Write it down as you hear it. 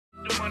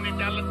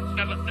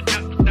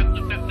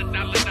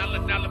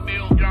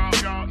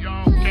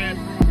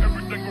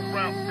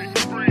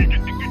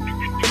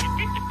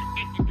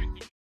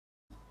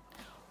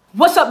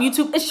What's up,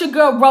 YouTube? It's your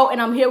girl Ro,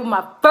 and I'm here with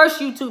my first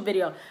YouTube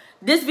video.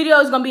 This video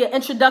is gonna be an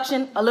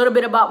introduction, a little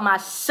bit about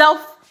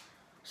myself.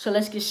 So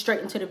let's get straight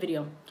into the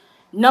video.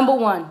 Number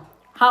one,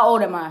 how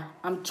old am I?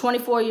 I'm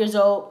 24 years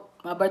old.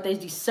 My birthday is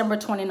December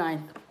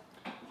 29th.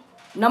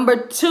 Number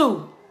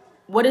two,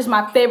 what is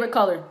my favorite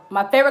color?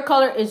 My favorite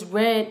color is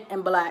red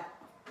and black.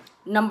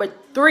 Number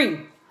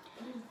three,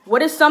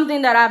 what is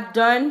something that I've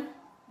done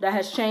that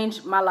has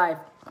changed my life?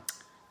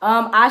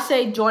 I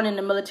say joining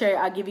the military.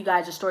 I'll give you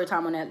guys a story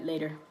time on that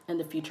later in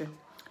the future.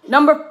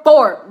 Number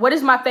four, what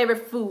is my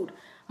favorite food?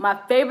 My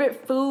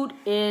favorite food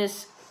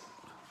is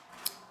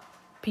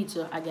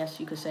pizza, I guess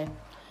you could say.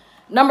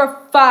 Number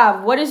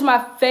five, what is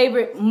my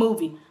favorite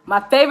movie? My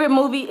favorite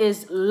movie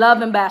is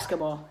Love and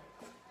Basketball.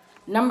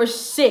 Number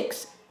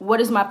six,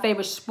 what is my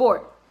favorite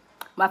sport?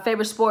 My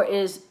favorite sport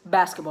is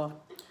basketball.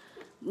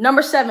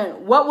 Number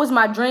seven, what was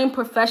my dream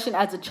profession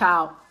as a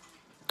child?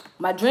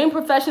 My dream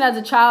profession as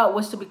a child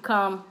was to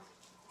become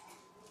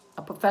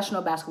a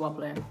professional basketball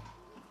player.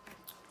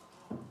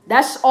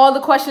 That's all the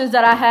questions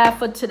that I have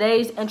for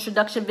today's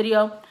introduction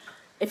video.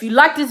 If you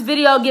like this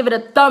video, give it a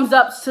thumbs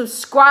up,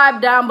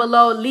 subscribe down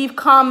below, leave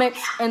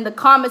comments in the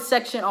comment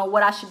section on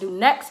what I should do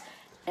next,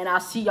 and I'll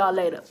see y'all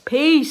later.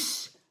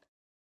 Peace.